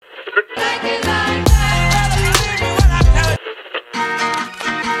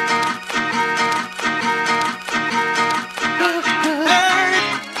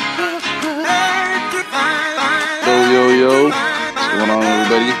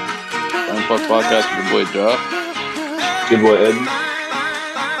Unfucked Podcast with your boy Ja. Good boy, Eddie.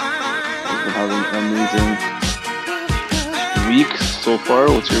 He's been having an amazing week so far.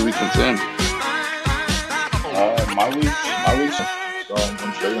 What's your week been saying? My week's so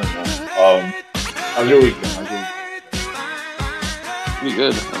I'm chilling now. How's your week been? Pretty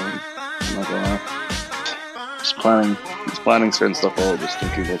good. I'm not gonna lie. Just planning certain stuff out, just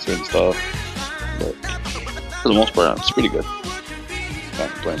thinking about certain stuff. But for the most part, it's pretty good.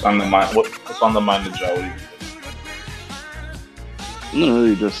 Can't complain. What's on the mind? What's on the mind of Joey? Not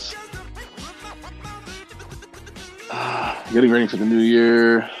really, just getting ready for the new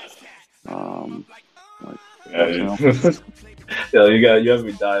year. Like, Yeah, you know. yeah, you have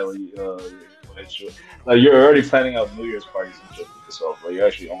me die when like you're already planning out New Year's parties and shit with yourself, but you're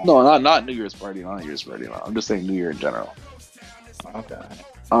actually on. No, not New Year's party, not New Year's party. No. I'm just saying New Year in general. Okay.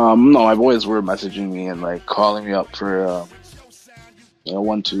 No, my boys were messaging me and like calling me up for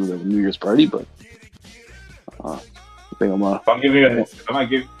like New Year's party, but I think I'm If I'm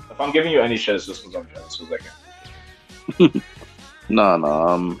giving you any shit, it's just because I'm jealous. Because I can.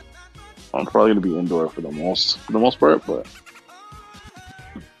 no. I'm probably gonna be indoor for the most part, but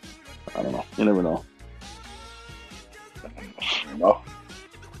I don't know. You never know. You know.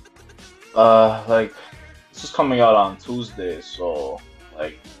 Like this is coming out on Tuesday, so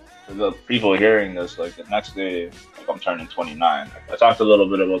like for the people hearing this, like the next day, like I'm turning 29. I talked a little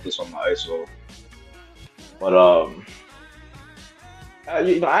bit about this on my ISO, but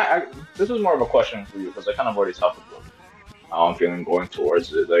this is more of a question for you because I kind of already talked about how I'm feeling going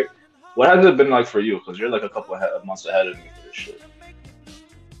towards it. Like, what has it been like for you? Because you're like a couple of months ahead of me for this shit.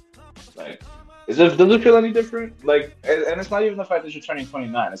 Like, does it feel any different? Like, and it's not even the fact that you're turning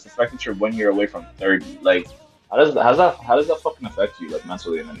 29. It's the fact that you're 1 year away from 30. Like, how does that fucking affect you, like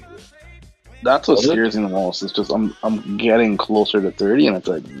mentally and any way? That's what Does it? scares me the most. It's just I'm getting closer to 30, and it's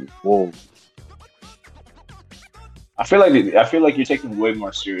like, whoa, I feel like you're taking way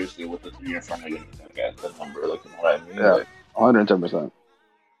more seriously with the 3 in front of you than like, the number. Like, you know what I mean? yeah, Like, 110%,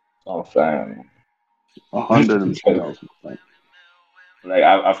 I'm saying. 110,000%. Like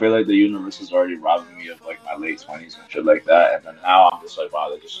I feel like the universe is already robbing me of like my late 20s and shit like that, and then now I'm just like, wow,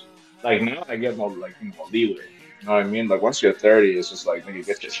 they just like now I get more like leeway. You know what I mean? Like once you're 30, it's just like nigga,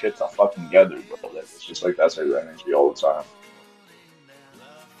 get your shit to fucking together, bro. Like it's just like that's like that energy all the time.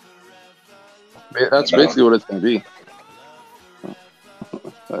 That's Like, I don't basically what it's gonna be.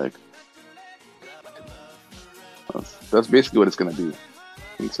 Like that's basically what it's gonna be.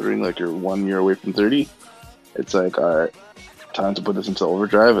 Considering like you're 1 year away from 30, it's like, all right, time to put this into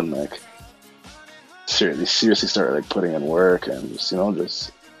overdrive and like seriously start like putting in work and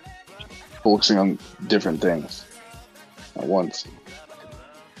just focusing on different things at once.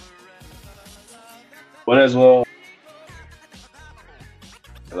 but as well,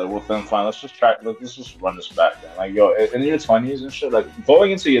 like with them, fine. Let's just run this back, then. Like yo, in your 20s and shit, like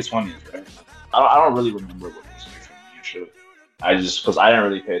going into your 20s, right? I don't really remember what this like for me and shit. I just because I didn't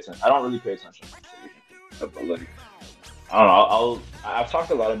really pay attention. I don't really pay attention to shit, but like I don't know. I've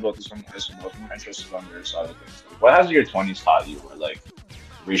talked a lot about this from high school. I was more interested on your side of things. Like, what has your 20s taught you, or like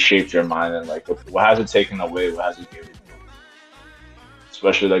reshaped your mind, and like what has it taken away? What has it given you,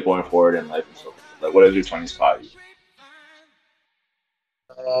 especially like going forward in life and stuff. Like, what has your 20s taught you?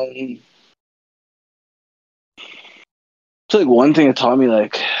 Um, so like one thing it taught me,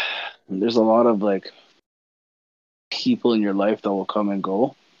 like there's a lot of like people in your life that will come and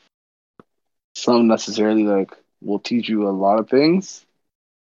go. Some necessarily like will teach you a lot of things,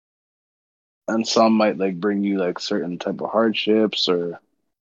 and some might like bring you like certain type of hardships or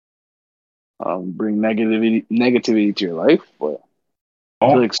bring negativity to your life. But I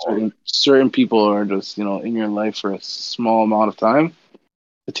feel Oh, like certain people are just in your life for a small amount of time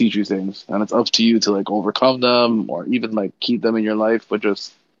to teach you things, and it's up to you to like overcome them or even like keep them in your life, but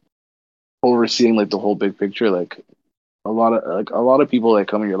just overseeing like the whole big picture. Like a lot of people like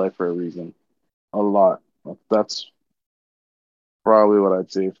come in your life for a reason. A lot. Like, that's probably what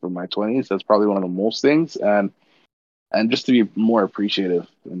I'd say for my 20s. That's probably one of the most things, and just to be more appreciative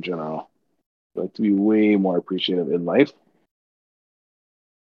in general, like to be way more appreciative in life.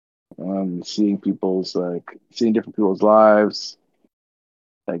 Seeing different people's lives,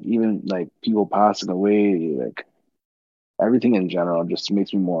 like even like people passing away, like everything in general just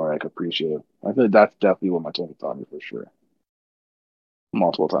makes me more like appreciative. I feel like that's definitely what my 20s taught me for sure,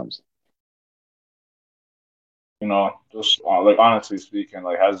 multiple times. just like honestly speaking,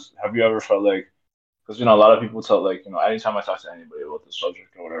 like have you ever felt like because a lot of people tell like anytime I talk to anybody about the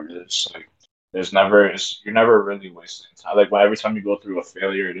subject or whatever, it's like you're never really wasting time. Like when every time you go through a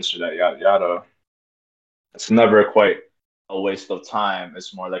failure, this or that, yada yada, it's never quite a waste of time.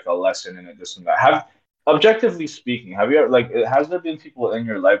 It's more like a lesson in it, this and that. Have objectively speaking, have you ever, like has there been people in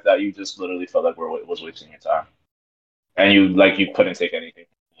your life that you just literally felt like was wasting your time, and you couldn't take anything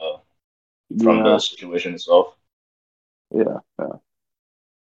uh, from the Yeah, situation itself? yeah, yeah.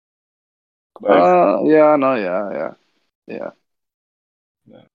 Like, Yeah, no, yeah, yeah, yeah.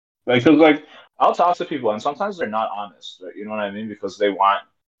 yeah. Like, cause like I'll talk to people, and sometimes they're not honest, right? You know what I mean? Because they want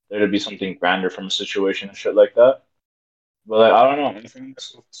there to be something grander from a situation and shit like that. But like, I don't know. I find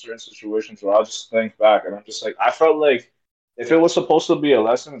myself in certain situations where I'll just think back, and I'm just like, I felt like if it was supposed to be a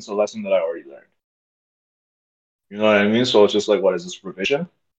lesson, it's a lesson that I already learned. You know what I mean? So it's just like, what is this revision?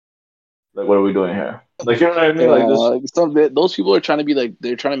 Like, what are we doing here? Like, you know what I mean? Yeah, Like this. like those people are trying to be like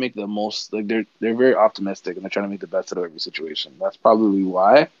they're trying to make the most like they're very optimistic and they're trying to make the best out of every situation. That's probably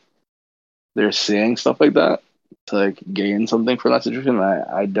why they're saying stuff like that to like gain something from that situation.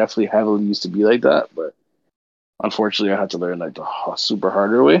 I definitely heavily used to be like that, but unfortunately, I had to learn like the super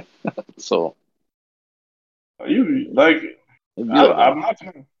harder way. So You like, it'd be like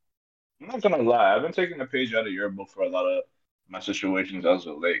that. I'm not gonna lie. I've been taking a page out of your book for a lot of my situations as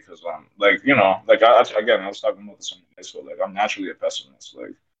of late, because like like again, I was talking about this in high school. Like, I'm naturally a pessimist.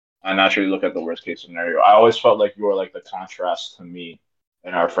 Like, I naturally look at the worst case scenario. I always felt like you were like the contrast to me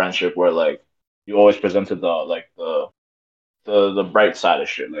in our friendship, where like you always presented the bright side of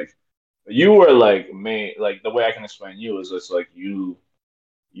shit. Like, you were like me. Like, the way I can explain you is it's like your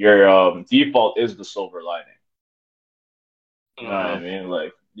default is the silver lining. You know what I Mhm. mean?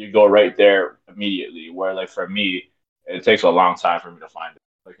 Like, you go right there immediately. Where like for me, it takes a long time for me to find it.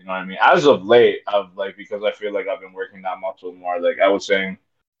 Like, you know what I mean? As of late, I've like, because I feel like I've been working that muscle more. Like I was saying,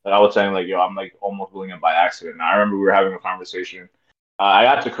 like, yo, I'm like almost doing it by accident. And I remember we were having a conversation. I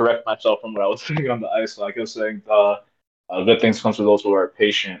had to correct myself from what I was saying on the ice. So I kept saying, good things come to those who are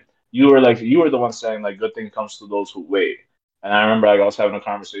patient. You were the one saying like good things comes to those who wait. And I remember like I was having a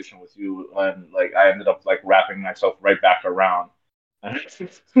conversation with you, and like I ended up like wrapping myself right back around, and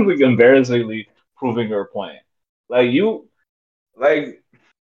like embarrassingly proving your point. Like you, like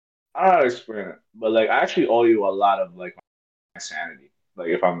I don't know how to explain it, but like I actually owe you a lot of like my sanity. Like,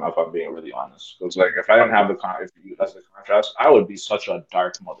 if I'm being really honest, because like if I didn't have if you as the contrast, I would be such a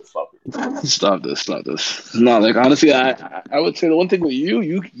dark motherfucker. Stop this, stop this. No, like honestly, I would say the one thing with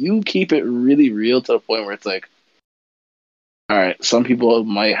you keep it really real to the point where it's like, all right, some people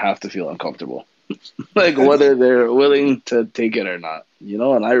might have to feel uncomfortable, like whether they're willing to take it or not, you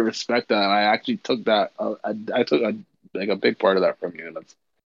know. And I respect that, and I actually took that. I took a like a big part of that from you, and that's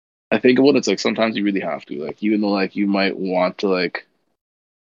I think about it's like sometimes you really have to like even though like you might want to like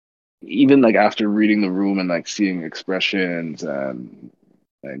even like after reading the room and like seeing expressions and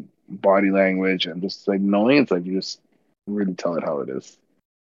like body language and just like knowing it's like you just really tell it how it is.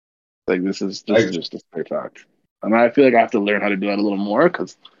 Like this is Like, just a straight fact. And I feel like I have to learn how to do that a little more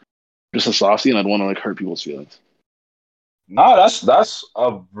because I'm just a softie and I'd want to like hurt people's feelings. no, that's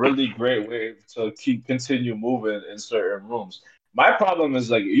a really great way to keep continue moving in certain rooms. My problem is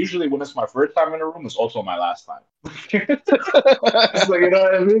like usually when it's my first time in a room, it's also my last time. It's like, you know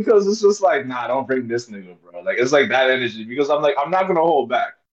what I mean? Because it's just like, nah, don't bring this nigga, bro. Like, it's like that energy. Because I'm like, I'm not gonna hold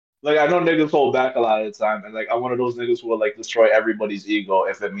back. Like, I know niggas hold back a lot of the time, and like I'm one of those niggas who will like destroy everybody's ego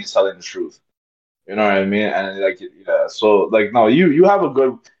if it means telling the truth. You know what I mean? And like, yeah. So like, no, you have a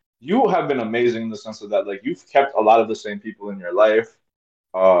good, you have been amazing in the sense of that like you've kept a lot of the same people in your life.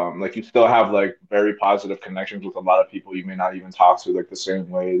 Like you still have like very positive connections with a lot of people you may not even talk to like the same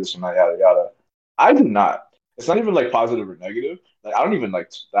way, this and that, yada yada. I do not. It's not even like positive or negative. Like I don't even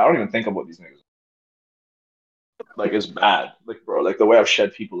think about these niggas. Like, it's bad. Like, bro, like the way I've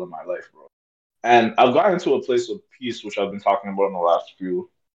shed people in my life, bro. And I've gotten to a place of peace, which I've been talking about in the last few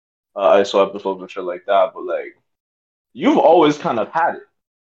ISO episodes and shit like that. But like you've always kind of had it.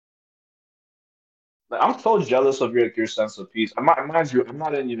 Like, I'm so jealous of your sense of peace. Mind you, I'm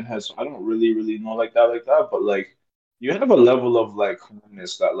not in your head, so I don't really know like that. But like, you have a level of like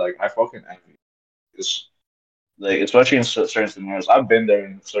calmness that like I fucking envy. It's like, especially in certain scenarios, I've been there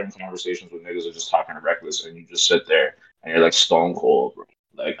in certain conversations with niggas that are just talking reckless, and you just sit there and you're like stone cold, bro.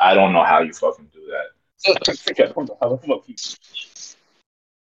 Like, I don't know how you fucking do that. I don't know how the fuck you.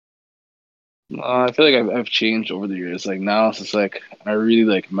 I feel like I've changed over the years. Like now it's just like I really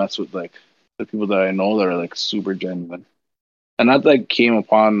like mess with like the people that I know that are like super genuine. And that like came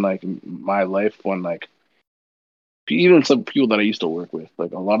upon like my life when like even some people that I used to work with,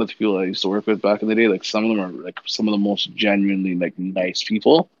 like a lot of the people I used to work with back in the day, like some of them are like some of the most genuinely like nice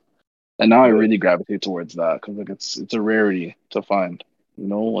people. And now I Yeah. really gravitate towards that because like it's a rarity to find, you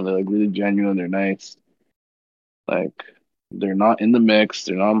know, when they're like really genuine, they're nice, like they're not in the mix,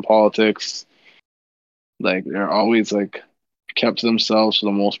 they're not in politics, like they're always like kept to themselves for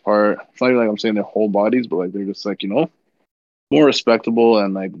the most part. It's not even like I'm saying their whole bodies, but like they're just like, more respectable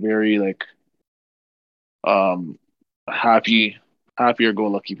and like very like um happy happier go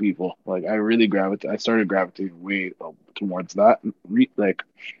lucky people. Like I started gravitating way towards that like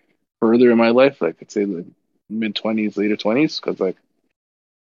further in my life, like I'd say the mid 20s, later 20s, because like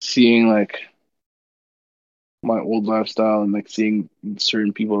seeing like my old lifestyle and like seeing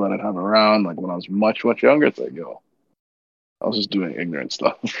certain people that I'd have around, like when I was much, much younger, it's like, yo, I was just doing ignorant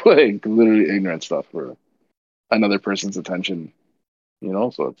stuff, like literally ignorant stuff for another person's attention,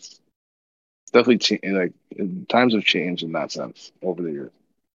 So it's definitely like times have changed in that sense over the years.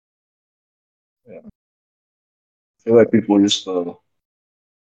 Yeah. I feel like people just I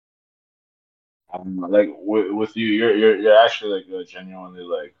don't know, like with you, you're actually like genuinely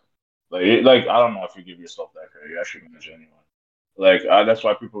like I don't know if you give yourself that credit. You're actually being genuine. Like that's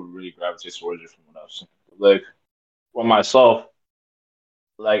why people really gravitate towards you from what I've seen. Like for myself,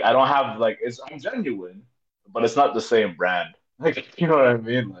 like I don't have like it's I'm genuine, but it's not the same brand. Like you know what I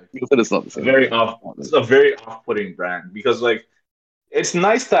mean? Like But it's not the a same very brand. off. It's a very off-putting brand because like it's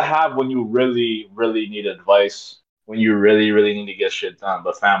nice to have when you really, really need advice, when you really, really need to get shit done.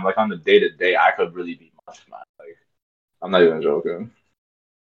 But fam, like on the day to day, I could really be much, man. Like I'm not even joking.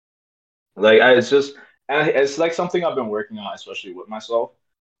 Like it's just, and it's like something I've been working on, especially with myself,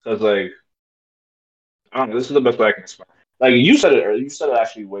 because like I don't know, this is the best way I can explain. Like you said it earlier, you said it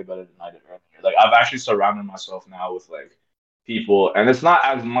actually way better than I did earlier. Like I've actually surrounded myself now with like people, and it's not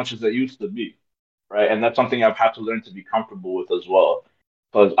as much as it used to be, right? And that's something I've had to learn to be comfortable with as well.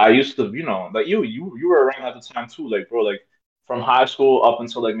 Because I used to, like you were around at the time too, like bro, like from high school up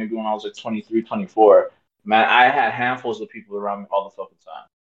until like maybe when I was like 23, 24, man, I had handfuls of people around me all the fucking time.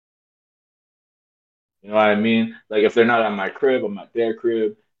 You know what I mean? Like if they're not at my crib, I'm at their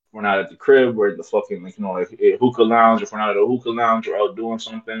crib. If we're not at the crib, we're at the fucking like like a hookah lounge. If we're not at a hookah lounge, we're out doing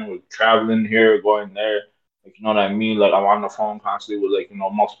something. We're traveling here, going there. Like you know what I mean? Like I'm on the phone constantly with like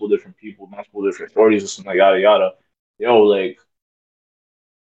multiple different people, multiple different stories, and stuff like yada yada. Yo, like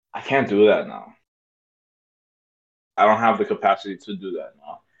I can't do that now. I don't have the capacity to do that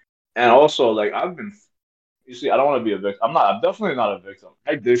now. And also, like I've been, you see, I don't want to be a victim. I'm not. I'm definitely not a victim.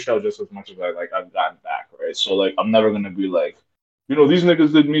 I dish out just as much as I've gotten back, right? So like, I'm never gonna be like, these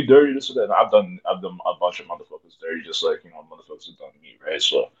niggas did me dirty. This and that. I've done a bunch of motherfuckers dirty, just like motherfuckers have done me, right?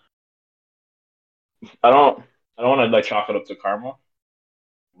 So I don't, I don't want to like chalk it up to karma,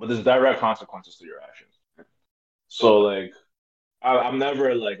 but there's direct consequences to your actions. So like, I'm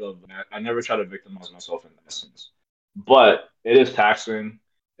never like I never try to victimize myself in that sense. But it is taxing,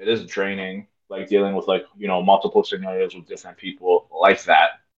 it is draining, like dealing with like, multiple scenarios with different people like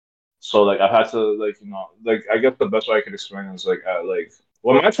that. So like I've had to like, like I guess the best way I could explain it is like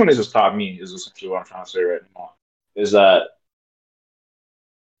what my 20s has taught me is essentially what I'm trying to say right now, is that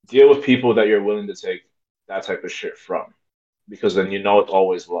deal with people that you're willing to take that type of shit from. Because then it's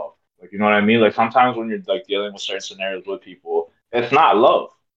always love. Like you know what I mean? Like sometimes when you're like dealing with certain scenarios with people, it's not love.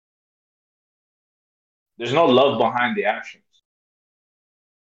 There's no love behind the actions.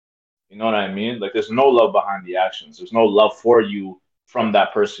 You know what I mean? Like there's no love behind the actions. There's no love for you from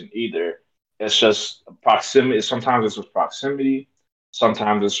that person either. It's just proximity. Sometimes it's just proximity.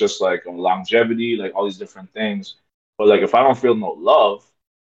 Sometimes it's just like longevity, like all these different things. But like if I don't feel no love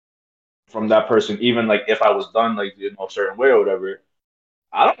from that person, even like if I was done like a certain way or whatever,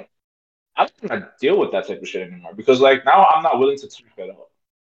 I don't I don't want to deal with that type of shit anymore because like now I'm not willing to talk it out.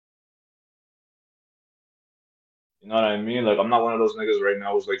 You know what I mean? Like I'm not one of those niggas right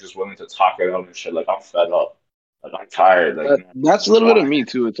now who's like just willing to talk it out and shit. Like I'm fed up. Like I'm tired. Like That's a I little bit want of me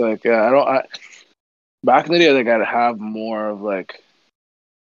too. It's like I don't. Back in the day, I think I'd have more of like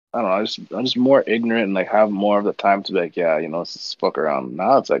I don't know. I'm just more ignorant and like have more of the time to be like, yeah, let's just fuck around.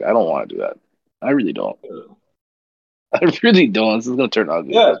 Now it's like I don't want to do that. I really don't. to. I really don't. This is gonna turn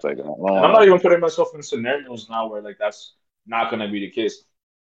ugly, but Yeah, it's like I don't and I'm want not to. even putting myself in scenarios now where like that's not gonna be the case.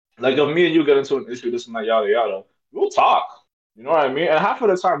 Like if me and you get into an issue, this and that, yada yada, we'll talk. You know what I mean? And half of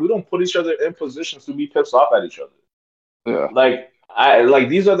the time, we don't put each other in positions to be pissed off at each other. Yeah, Like I like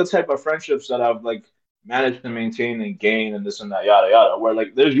these are the type of friendships that I've like managed to maintain and gain and this and that yada yada. Where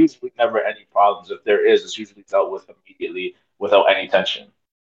like there's usually never any problems. If there is, it's usually dealt with immediately without any tension.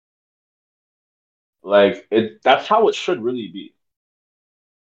 Like that's how it should really be.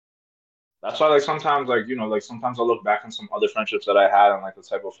 That's why like sometimes like like sometimes I look back on some other friendships that I had and like the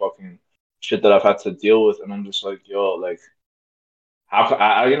type of fucking shit that I've had to deal with, and I'm just like, yo, like how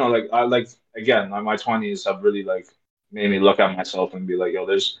like I like again, like my 20s have really like made me look at myself and be like, yo,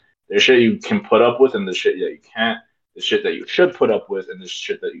 there's shit you can put up with and the shit that you can't, the shit that you should put up with and the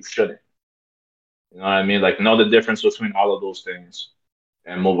shit that you shouldn't. You know what I mean? Like know the difference between all of those things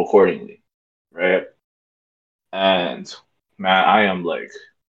and move accordingly, right? And man, I am like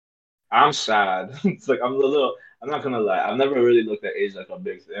I'm sad. It's like I'm a little. I'm not gonna lie. I've never really looked at age like a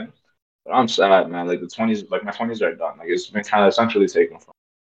big thing, but I'm sad, man. Like the 20s, like my 20s are done. Like it's been kind of essentially taken from.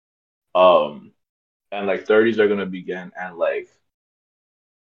 Um, and like 30s are gonna begin, and like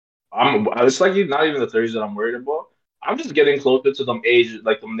I'm. It's like not even the 30s that I'm worried about. I'm just getting closer to them age,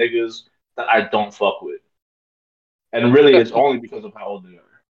 like them niggas that I don't fuck with, and really it's only because of how old they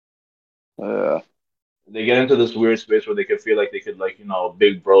are. Yeah. They get into this weird space where they could feel like they could like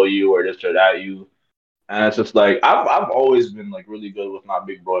big bro you or this or that you. And it's just like I've always been like really good with not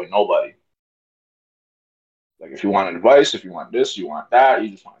big broing nobody. Like if you want advice, if you want this, you want that, you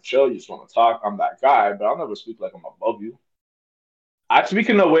just want to chill, you just want to talk, I'm that guy, but I'll never speak like I'm above you. I speak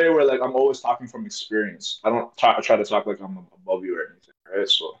in a way where like I'm always talking from experience. I don't try to talk like I'm above you or anything, right?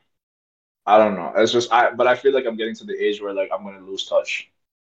 So I don't know. It's just but I feel like I'm getting to the age where like I'm gonna lose touch.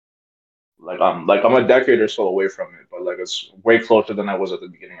 Like I'm a decade or so away from it, but like it's way closer than I was at the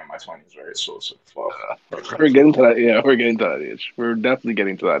beginning of my 20s, right? So it's like fuck. We're getting to that. Yeah, we're getting to that age. We're definitely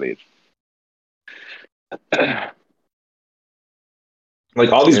getting to that age. Like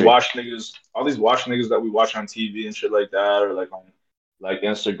Scary. all these watch niggas that we watch on TV and shit like that, or like on like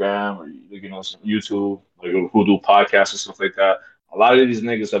Instagram or some YouTube, like who do podcasts and stuff like that. A lot of these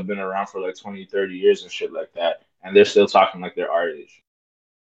niggas have been around for like 20, 30 years and shit like that, and they're still talking like they're our age.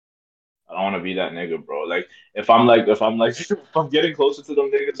 I don't want to be that nigga, bro. Like if I'm getting closer to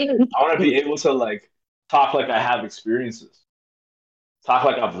them niggas, I want to be able to like talk like I have experiences, talk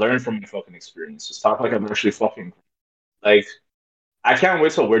like I've learned from my fucking experiences, talk like I'm actually fucking like I can't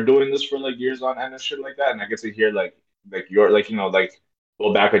wait till we're doing this for like years on end and shit like that, and I get to hear like your like like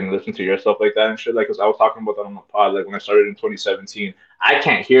go back and listen to your stuff like that and shit. Like, cause I was talking about that on the pod. Like when I started in 2017, I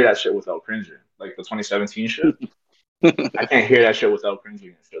can't hear that shit without cringing. Like the 2017 shit, I can't hear that shit without cringing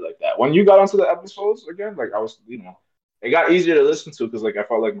and shit like that. When you got onto the episodes again, like I was, it got easier to listen to because like I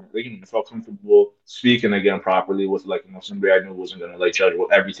felt like I felt comfortable speaking again properly with like somebody I knew wasn't gonna like judge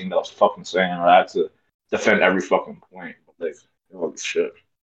with everything that I was fucking saying or I had to defend every fucking point. But, like holy shit.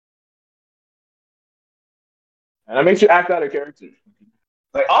 And it makes you act out of character.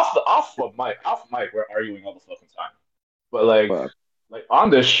 Like off mic, we're arguing all the fucking time. But Fuck. like on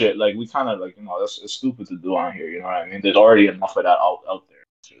this shit, like we kind of like that's it's stupid to do on here. You know what I mean? There's already enough of that out there.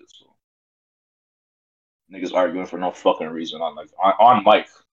 Shit, so niggas arguing for no fucking reason on on mic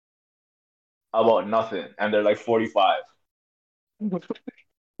about nothing, and they're like 45.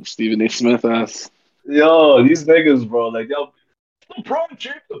 Stephen A. Smith ass. Yo, these niggas, bro, like yo, LeBron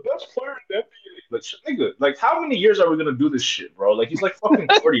James, the best player in the NBA. Like, nigga, like how many years are we gonna do this shit, bro? Like he's like fucking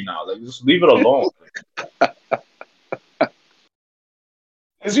 40 now. Like just leave it alone. Like,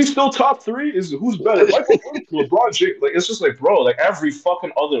 is he still top three? Is who's better, Michael Jordan, LeBron James? Like it's just like, bro, like every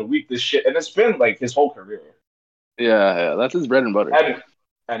fucking other week, this shit, and it's been like his whole career. Yeah, yeah, that's his bread and butter.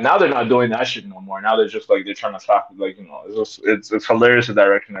 And now they're not doing that shit no more. Now they're just like they're trying to talk like it's hilarious the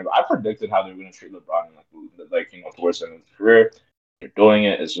direction I go. I predicted how they're gonna treat LeBron like towards the end of his career. They're doing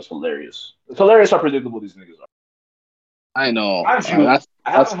it. It's just hilarious. It's hilarious how predictable these niggas are. I know. Mind you, I have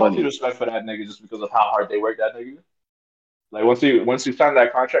That's a healthy funny. respect for that nigga just because of how hard they work that nigga. Like once he signed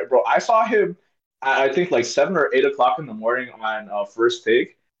that contract, bro, I saw him. I think like 7 or 8 o'clock in the morning on first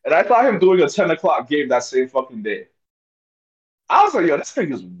take, and I saw him doing a 10 o'clock game that same fucking day. I was like, yo, this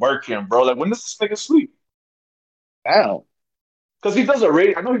nigga's working, bro. Like, when does this nigga sleep? Damn. Because he does a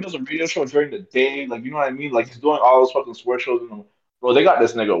radio. I know he does a radio show during the day. Like, you know what I mean? Like, he's doing all those fucking sports shows. Bro, they got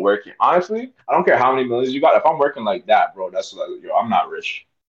this nigga working. Honestly, I don't care how many millions you got. If I'm working like that, bro, that's like, yo, I'm not rich.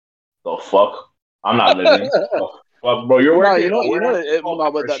 The fuck? I'm not living. The fuck, bro, you're No, working. Wearing no, but 12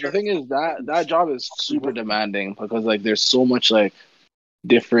 hour the thing shifts. is that job is super demanding because like there's so much like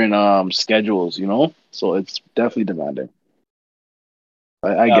different schedules, so it's definitely demanding.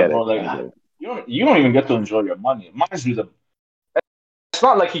 I Yeah, get bro, it. like I get it. you don't even get to enjoy your money. Mind you, it's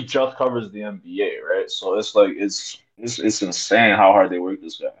not like he just covers the NBA, right? So it's like it's insane how hard they work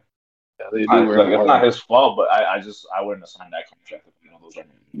this guy. Yeah, they do It's work like him it's not hard. his fault, but I wouldn't have signed that contract if those are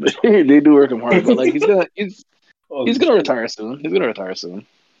niggas. They do work him hard, but like he's Holy gonna shit. retire soon. He's gonna retire soon.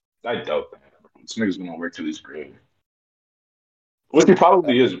 I doubt that. This nigga's gonna work till he's great. Which he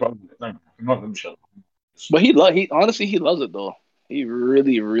probably is. He probably let me shut up. But he honestly he loves it though. He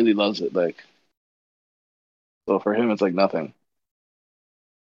really really loves it. Like so for him it's like nothing.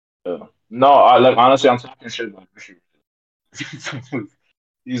 Yeah. No, I like honestly I'm talking shit about Richie.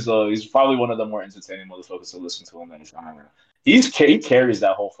 He's probably one of the more entertaining motherfuckers to listen to in any genre. He carries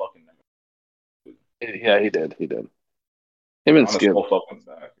that whole fucking Yeah, he did. He did. Him and on his Skip. whole fucking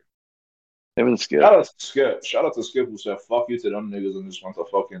back. Him and Skip. Shout out to Skip who said fuck you to them niggas and just went to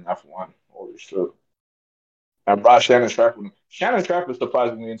fucking F1. Holy shit. I brought Shannon Sharp. Shannon Sharp is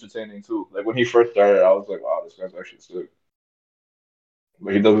surprisingly entertaining too. Like when he first started, I was like, wow, this guy's actually sick.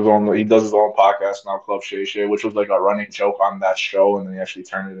 But he does his own podcast now, Club Shay Shay, which was like a running joke on that show, and then he actually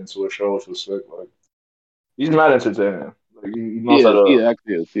turned it into a show, which was sick. Like he's not entertaining. Like he He knows how is. He to.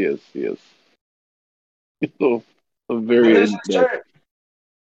 actually is. He is. He is. So a But very there's a like certain.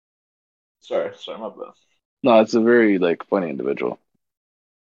 Sorry, my bad. no, it's a very like funny individual.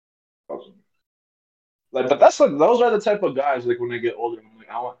 Like, but that's like those are the type of guys like when they get older. I'm like,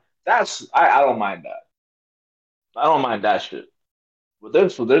 I don't mind that. I don't mind that shit. But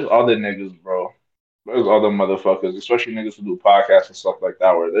there's other niggas, bro. There's other motherfuckers, especially niggas who do podcasts and stuff like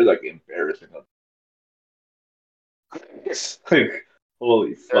that, where they're like embarrassing. It's like,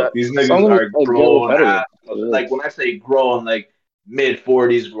 holy Yeah, fuck, these some niggas of them are like get grown repetitive. ass. It Like is. when I say grown, like mid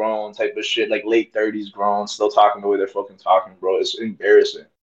 40s grown type of shit, like late 30s grown, still talking the way they're fucking talking, bro. It's embarrassing.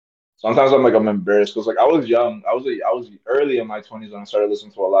 Sometimes I'm embarrassed because like I was young, I was early in my 20s when I started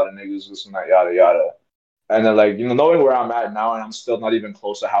listening to a lot of niggas, this and that, yada yada. And then like knowing where I'm at now, and I'm still not even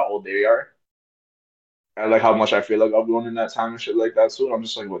close to how old they are, and like how much I feel like I've grown in that time and shit like that too. I'm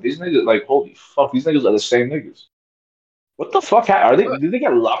just like, well, these niggas, like, holy fuck, these niggas are the same niggas. What the fuck? Are they? Did they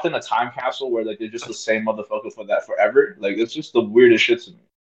get locked in a time capsule where like they're just the same motherfucker for that forever? Like it's just the weirdest shit to me.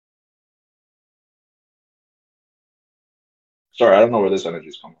 Sorry, I don't know where this energy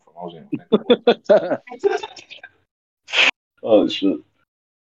is coming from. I wasn't even thinking about it. Oh shit.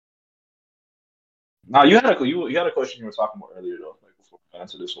 Now you had a question you were talking about earlier though, like before we got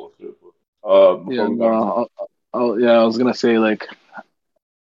into this whole shit. Before Yeah, we got into no, yeah, I was gonna say like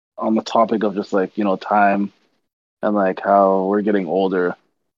on the topic of just like time and like how we're getting older.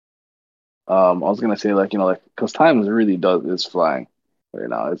 I was gonna say like like because time really does is flying right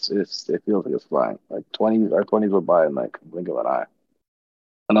now. It feels like it's flying. Like our 20s were by in like a blink of an eye.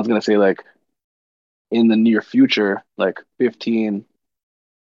 And I was gonna say like in the near future, like 15,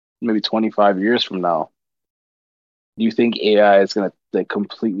 maybe 25 years from now, do you think AI is gonna like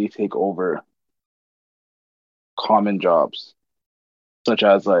completely take over common jobs, such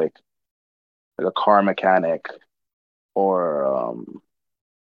as like a car mechanic or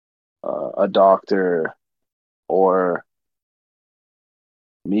a doctor or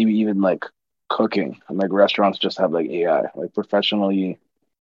maybe even like cooking? And like restaurants just have like AI, like professionally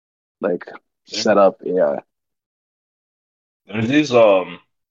like yeah. set up AI. There's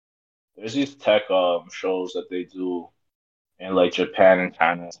there's these tech shows that they do in like Japan and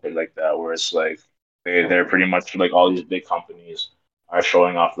China and stuff like that, where it's like they're pretty much like all these big companies are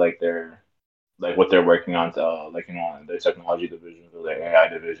showing off like their like what they're working on, like their technology divisions or their AI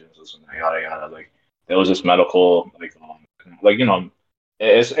divisions or something yada yada. Like there was this medical like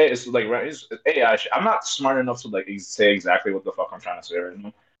it's like right, it's AI. I'm not smart enough to like say exactly what the fuck I'm trying to say right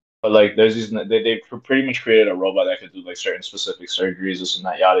now. But like, there's these they pretty much created a robot that could do like certain specific surgeries, this and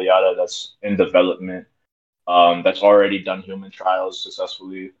that, yada yada. That's in development. That's already done human trials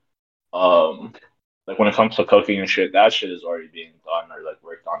successfully. Um, like when it comes to cooking and shit, that shit is already being done or like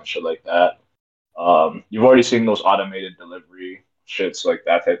worked on and shit like that. You've already seen those automated delivery shits like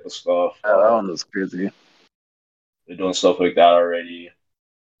that type of stuff. Yeah, that one is crazy. They're doing stuff like that already.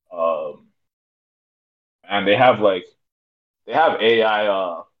 Um, and they have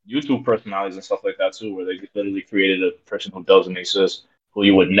AI YouTube personalities and stuff like that too, where they literally created a person who doesn't exist, who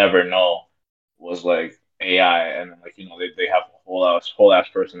you would never know was like AI, and then, like they have whole ass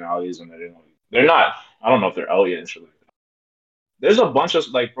personalities, and they're not. I don't know if they're out yet and shit like that. There's a bunch of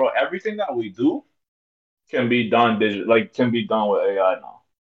like, bro, everything that we do can be done digital, like can be done with AI now.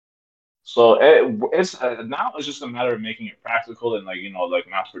 So it's now it's just a matter of making it practical and like like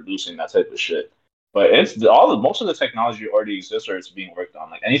mass producing that type of shit. But it's most of the technology already exists or it's being worked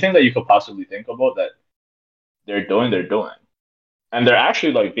on. Like anything that you could possibly think about that they're doing, and they're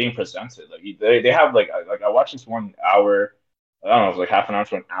actually like being presented. Like they have like I watched this 1 hour, I don't know, it was like half an hour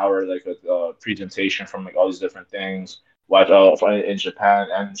to an hour, like a presentation from like all these different things. Watch in Japan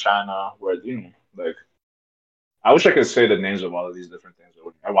and China, where like I wish I could say the names of all of these different things.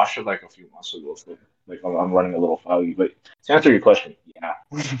 I watched it like a few months ago, so like I'm running a little foggy. But to answer your question, yeah,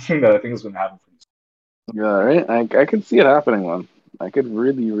 I think it's gonna happen pretty Yeah, right. I could see it happening, man. I could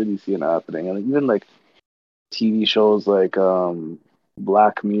really, really see it happening. And even like TV shows like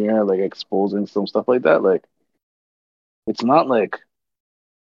Black Mirror, like exposing some stuff like that, like it's not like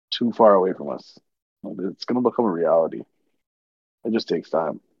too far away from us. Like, it's gonna become a reality. It just takes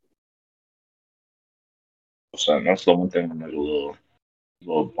time. soon. That's the one thing I'm like a little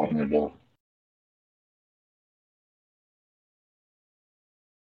bummed about.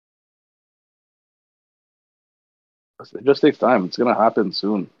 It just takes time. It's gonna happen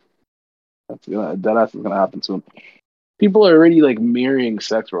soon. That ass is gonna happen soon. People are already like marrying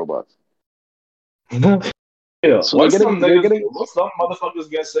sex robots. Yeah, So they're getting once some motherfuckers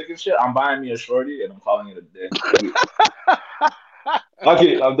get sick and shit, I'm buying me a shorty and I'm calling it a day. Fuck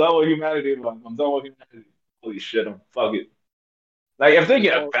it, I'm done with humanity, man. I'm done with humanity. Holy shit, fuck it. Like if they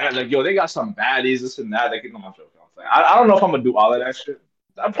get bad, like yo, they got some baddies, this and that. They can. No, I'm joking. I'm saying, I don't know if I'm gonna do all of that shit.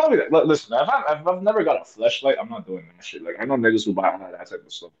 I'm probably listen. If I've never got a flashlight, I'm not doing that shit. Like I know niggas who buy all of that type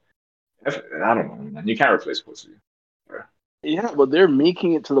of stuff. I don't know, man. You can't replace pussy. Right? Yeah, but they're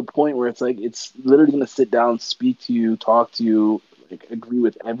making it to the point where it's like it's literally gonna sit down, speak to you, talk to you, like agree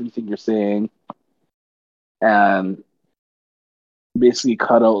with everything you're saying, and basically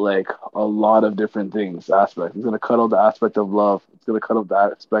cut out like a lot of different things, aspects. It's gonna cut out the aspect of love. It's gonna cut out the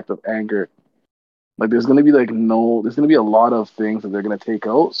aspect of anger. Like there's gonna be like no, there's gonna be a lot of things that they're gonna take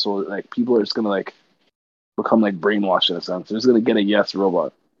out. So like people are just gonna like become like brainwashed in a sense. They're just gonna get a yes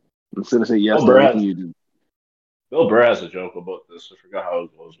robot. It's gonna say yes Bill to Burr everything has you do. Bill Burr has a joke about this. I forgot how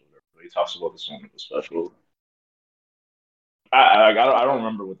it goes with it, but he talks about this on the special. I don't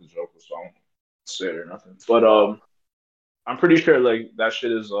remember what the joke was, so I won't say it or nothing. But I'm pretty sure like that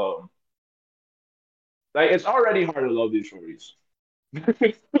shit is like it's already hard to love these shorties.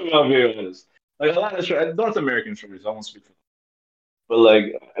 I'll be honest. Like a lot of North American shorties, I won't speak for them.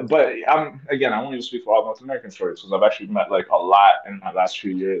 But I'm again, I won't even speak for all North American shorties because I've actually met like a lot in my last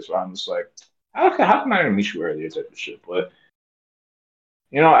few years where I'm just like, how can I even meet you earlier type of shit. But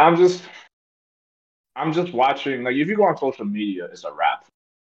you know, I'm just watching. Like if you go on social media, it's a wrap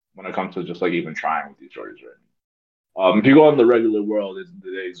when it comes to just like even trying with these shorties right now. If you go in the regular world,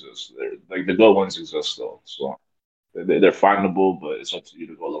 they exist. They're like the good ones exist though, so they're findable, but it's up to you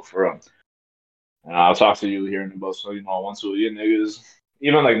to go look for them. And I'll talk to you here in about so once a year niggas,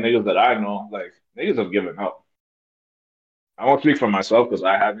 even like niggas that I know, like niggas have given up. I won't speak for myself because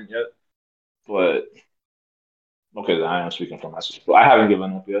I haven't yet, but okay, I am speaking for myself. But I haven't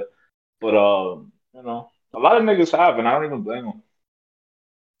given up yet. But a lot of niggas have, and I don't even blame them.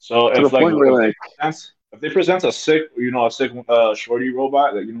 So To the point where like if they present a sick a sick shorty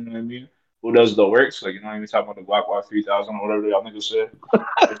robot, like you know what I mean, who does the works, like you know what I mean, talking about the Black 3000 or whatever y'all niggas say.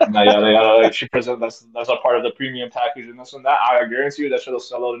 Like she present that's a part of the premium package and this and that. I guarantee you that shit'll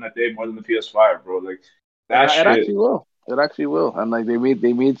sell out in a day more than the PS5, bro. Like that it shit. actually will. It actually will. And like they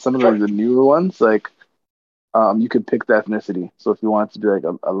made some of Sure. the newer ones like you could pick the ethnicity. So if you want it to be like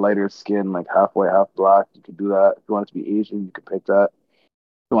a lighter skin, like half white, half black, you could do that. If you want it to be Asian, you could pick that.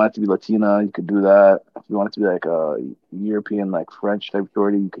 If you want it to be Latina, you could do that. If you want it to be like a European, like French type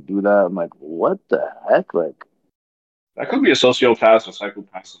shorty, you could do that. I'm like, what the heck? Like, That could be a sociopath or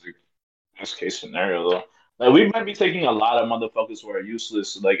psychopath, like best case scenario though. Like we might be taking a lot of motherfuckers who are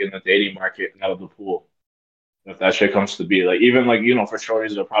useless, like in the dating market, out of the pool. If that shit comes to be like even like for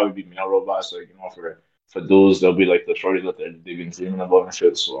shorties there'll probably be male robots, like for dudes they'll be like the shorties that they've been dreaming about and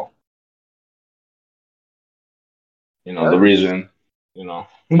shit. So the that's reason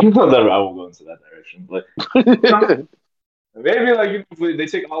that I won't go into that direction, but you know maybe like if they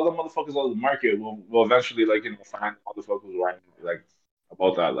take all the motherfuckers out of the market, we'll eventually like find motherfuckers who are like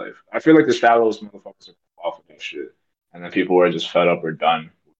about that life. I feel like the shallowest motherfuckers are off of that shit, and then people who are just fed up or done,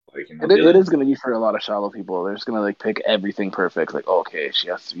 like it dealing. is gonna be for a lot of shallow people. They're just gonna like pick everything perfect. Like, okay, she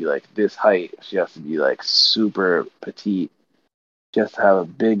has to be like this height. She has to be like super petite. She has to have a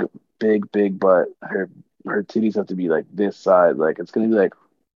big butt. Her titties have to be like this size. Like it's gonna be like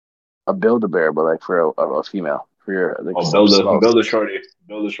a Build-A-Bear, but like for a female, for your like Oh, spouse. build a shorty.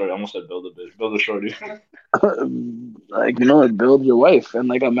 I almost said build a bitch, build a shorty. Like build your wife. And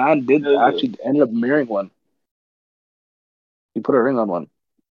like a man did actually ended up marrying one. He put a ring on one.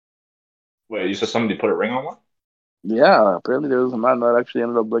 Wait, you said somebody put a ring on one? Yeah, apparently there was a man that actually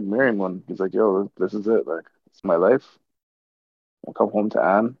ended up like marrying one. He's like, yo, this is it. Like, it's my life. I come home to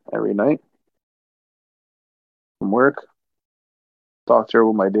Anne every night from work, talk to her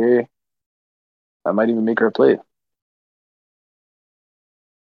with my day. I might even make her a plate.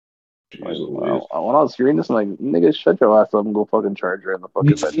 Like, Jeez Louise. well, when I was hearing this, I'm like, nigga, shut your ass up and go fucking charge her in the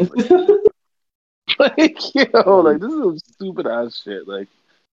fucking bedroom. Like, like this is some stupid ass shit. Like,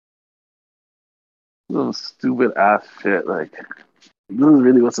 this is some stupid ass shit. Like, this is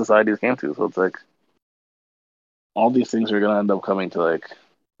really what society has came to. So it's like all these things are gonna end up coming to like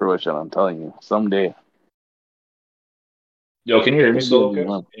fruition. I'm telling you, someday. Yo, can you hear me Maybe still? it'll be Okay, can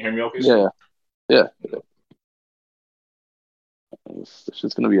one. you hear me okay Yeah, still? yeah. It's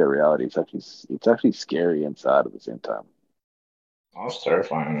just gonna be a reality. It's actually scary and sad at the same time. Oh, that's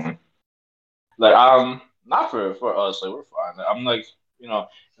terrifying, man. Like, not for us. Like, we're fine. Like, I'm like,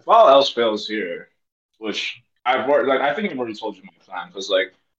 if all else fails here, which I think I've already told you my plan because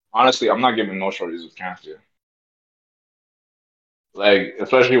like honestly, I'm not giving no shorties a chance here. Like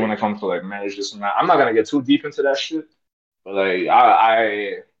especially when it comes to like marriage, this and that. I'm not gonna get too deep into that shit, but like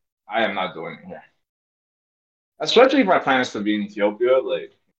I am not doing it here. Especially if my plan is to be in Ethiopia,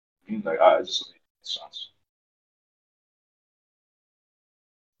 like I just like, it sounds.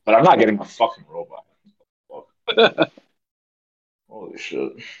 But I'm not getting a fucking robot. Fuck. Holy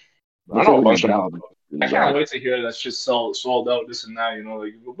shit. But I That's know a already bunch of down. motherfuckers. I can't wait to hear that shit sold out, this and that,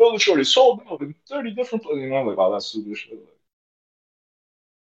 like Build-A-Shorty sold out in 30 different places, like all that stupid shit.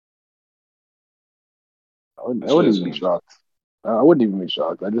 Like, I that shit wouldn't is even be gonna be shocked. I wouldn't even be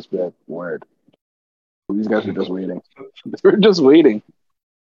shocked. I'd just be like, word. These guys are just waiting. They're just waiting.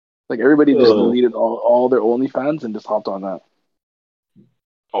 Like everybody just uh, deleted all their OnlyFans and just hopped on that.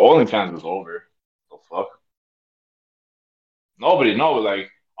 OnlyFans is over. The fuck? Nobody know.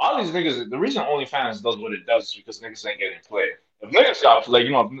 Like all these niggas, the reason OnlyFans does what it does is because niggas ain't getting play. If niggas got like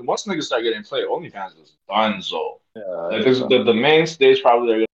once niggas start getting play, OnlyFans is done. So Yeah, like it's this, done. the main stage probably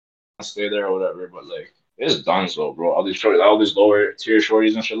they're gonna stay there or whatever. But like it's done. So bro, all these lower tier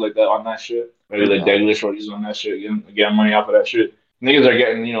shorties and shit like that on that shit, Yeah. regular shorties on that shit, getting money off of that shit. Niggas are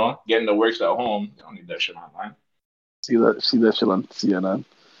getting getting the works at home. They don't need that shit online. See that shit on CNN.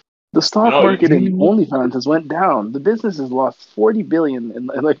 The You stock know, market in OnlyFans has went down. The business has lost 40 billion in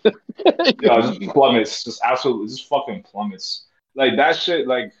like yeah, it just plummets, just absolutely, just fucking plummets. Like that shit,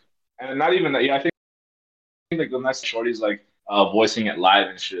 like, and not even that. Yeah, I think like the next shorty's like voicing it live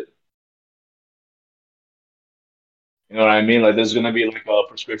and shit. You know what I mean? Like, there's gonna be like a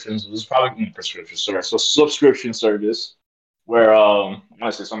prescriptions. There's probably gonna be prescription service, so subscription service where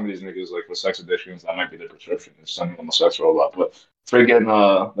honestly, some of these niggas like for sex addictions, that might be the prescription. It's sending them a sex robot, but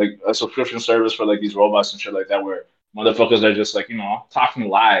freaking like a subscription service for like these robots and shit like that, where motherfuckers are just like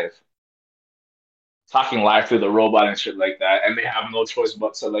talking live through the robot and shit like that, and they have no choice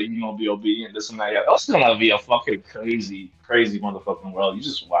but to like be obedient, this and that. Yeah, that's gonna be a fucking crazy, crazy motherfucking world. You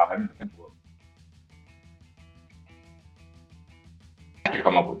just wow, I didn't think about. I could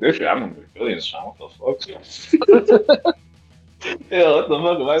come up with this shit. I'm gonna make billions, man. What the fuck? Yeah, what the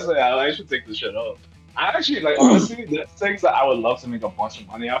fuck? If I say I should take this shit off. I actually like honestly, the things that I would love to make a bunch of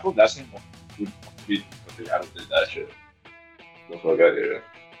money off of. That's not would be I did that shit. The fuck out here.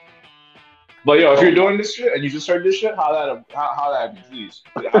 But yo, if you're doing this shit and you just heard this shit, how that be, please.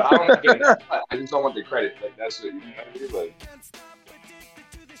 I don't want to get it. I just don't want the credit. Like that's it. You know what I mean? Like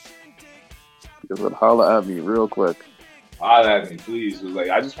Just would holla at me real quick. holla at me, please. Like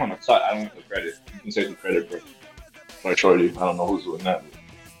I just want to cut. I don't want the credit. You can take the credit for Shorty. I don't know who's doing that.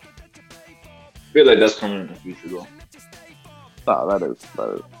 I feel like that's coming in the future though. Nah, that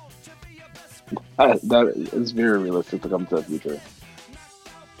is very realistic to come to the future.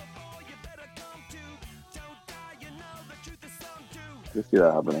 You see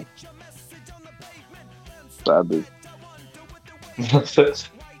that happening. Sadly.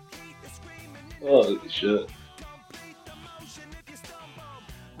 Holy shit.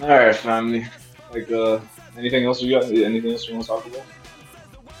 All right, family. Like, anything else you got? Anything else you want to talk about?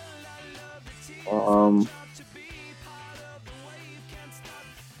 Um,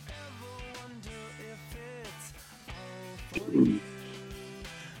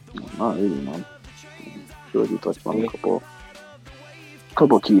 Not really, man. I feel like you touched on a Really?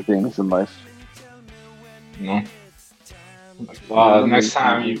 couple key things in life. No. Next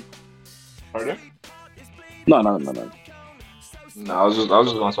time Um, you. Pardon? no. No, I was just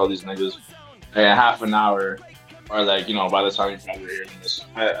going to tell these niggas, hey, in half an hour, or like, by the time you probably hearing this,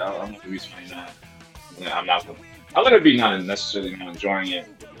 I'm gonna be 29. Yeah, I'm gonna be not necessarily not enjoying it.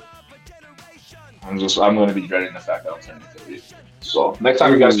 I'm gonna be dreading the fact that I'm turning 30. So next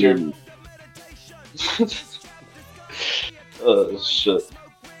time you guys hear, Ooh, shit.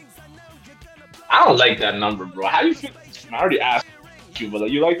 I don't like that number, bro. How do you feel? I already asked you, but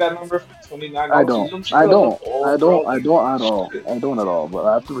like, you like that number, 29? I You don't. don't I look don't. I old, bro. don't. I Like, don't at all. shit. I don't at all. But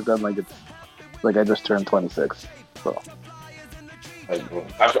I have to pretend like it's like I just turned 26. So Like, bro,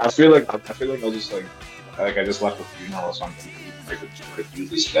 I feel like I was just like I just left a funeral or something. Like the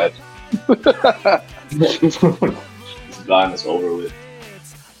is dead. It's gone. It's over with.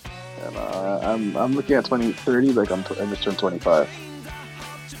 and I'm looking at 2030 like I just turned 25.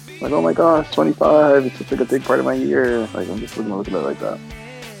 Like, oh my gosh, 25. It's such like a big part of my year. Like I'm just looking at it like that.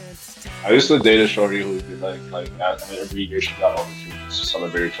 I used to date a shorty who would be every year she got all the treats to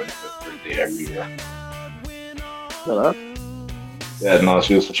celebrate her 25th birthday every year. Yeah, Yeah, no,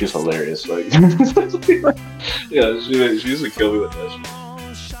 she's hilarious. Like, yeah, she used to kill me with that shit.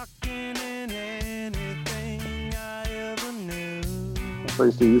 that's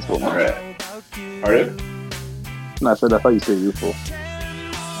pretty useful, All man. right, pardon? And I said, that's how you stay youthful.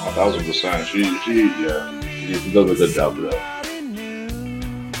 1,000%. She does a good job with that.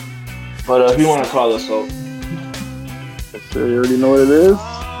 But if you want to call us out, So you already know what it is.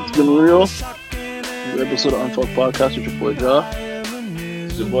 It's been real. The episode of Unfucked Podcast with your boy Ja.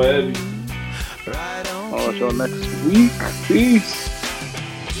 it's your boy Eddie. I'll watch y'all next week. Peace.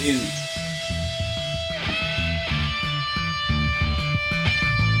 Easy.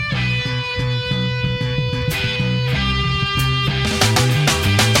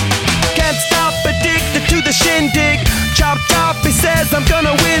 Can't stop, addicted to the shindig. Chop chop, he says I'm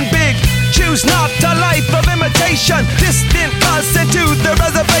gonna win big. Choose not a life of imitation. Distant us into the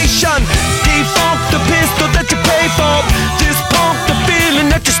reservation. Defunct the pistol that you pay for. Dispunk the feeling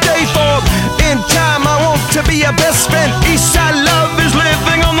that you stay for. In time I want to be your best friend. Eastside love is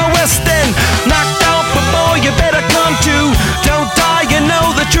living on the west end. Knocked out before you better come to. Don't die, you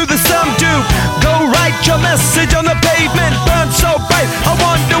know the truth is some do. Go write your message on the pavement. Burn so bright, I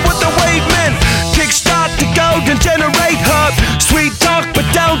wonder what the wave meant. Kickstart the golden generate hub. Sweet talk but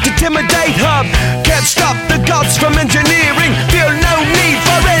don't intimidate hub. Can't stop the gods from engineering. Feel no need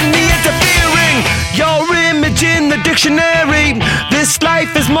for any interfering. Your image in the dictionary. This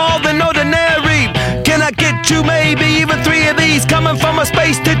life is more than ordinary. Can I get you maybe even 3 of these? Coming from a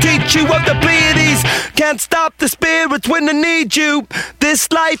space to teach you of the Pleiades. Can't stop the spirits when they need you.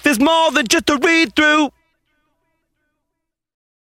 This life is more than just a read through.